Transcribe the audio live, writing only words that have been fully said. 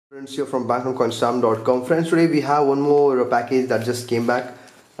Friends, here from Banknotecoinstamp.com. Friends, today we have one more package that just came back,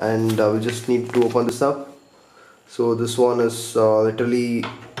 and we just need to open this up. So this one is literally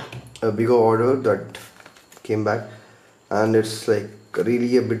a bigger order that came back, and it's like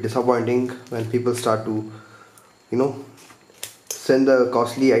really a bit disappointing when people start to send the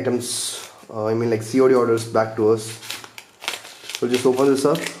costly items, like COD orders, back to us. So just open this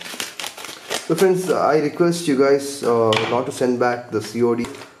up. So friends, I request you guys not to send back the COD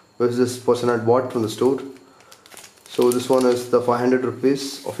which this person had bought from the store. So this one is the 500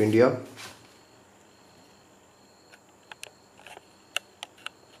 rupees of India.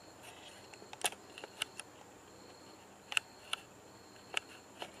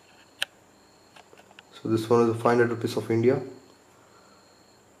 So this one is the 500 rupees of India.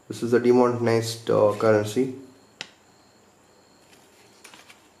 This is the demonetized currency.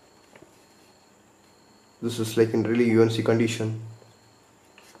 This is like in really UNC condition.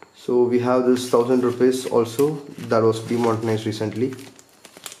 So we have this 1000 rupees also that was demonetized recently.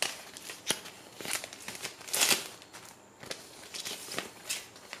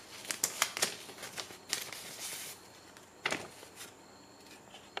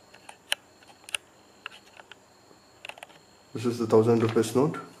 This is the 1000 rupees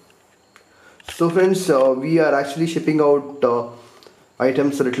note. So friends, we are actually shipping out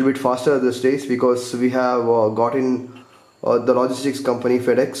items a little bit faster these days because we have got in the logistics company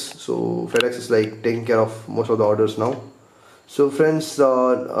FedEx. So FedEx is like taking care of most of the orders now. So friends,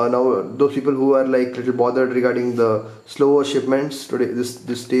 now those people who are like little bothered regarding the slower shipments today,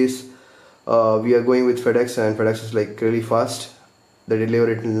 this days, we are going with FedEx, and FedEx is like really fast. They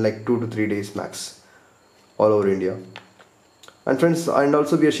deliver it in like 2 to 3 days max all over India. And friends, and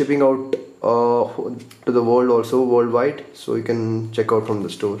also we are shipping out to the world also, worldwide, so you can check out from the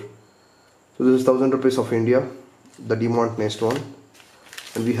store. So this is 1000 rupees of India, the demonetized one,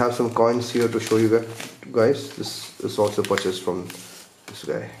 and we have some coins here to show you guys. This is also purchased from this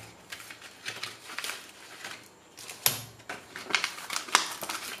guy.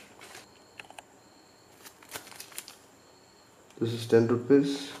 This is 10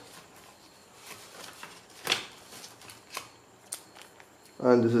 rupees.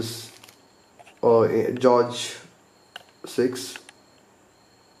 And this is George 6.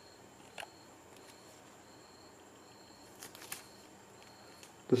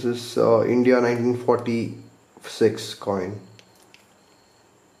 This is India 1946 coin.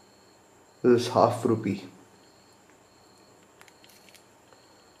 This is half rupee.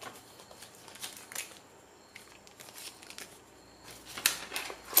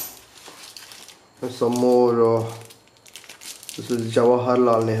 And some more. This is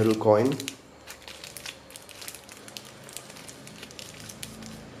Jawaharlal Nehru coin.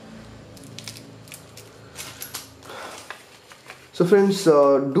 So friends,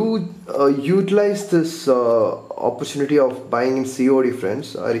 do utilize this opportunity of buying in COD,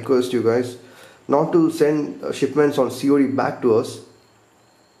 friends. I request you guys not to send shipments on COD back to us.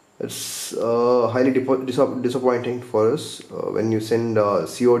 It's highly disappointing for us when you send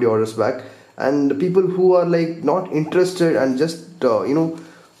COD orders back. And the people who are like not interested and just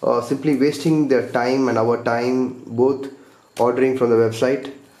simply wasting their time and our time both ordering from the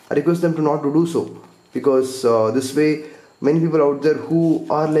website, I request them to not to do so, because this way many people out there who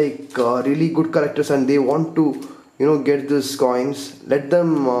are like really good collectors and they want to get these coins, let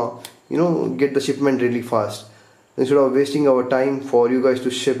them get the shipment really fast instead of wasting our time for you guys to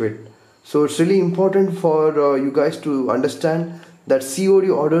ship it. So it's really important for you guys to understand that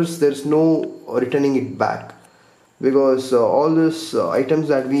COD orders, there's no returning it back, because all these items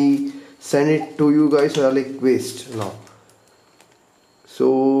that we send it to you guys are like waste now.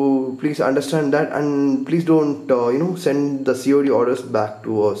 So please understand that, and please don't send the COD orders back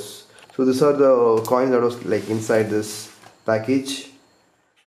to us. So these are the coins that was like inside this package.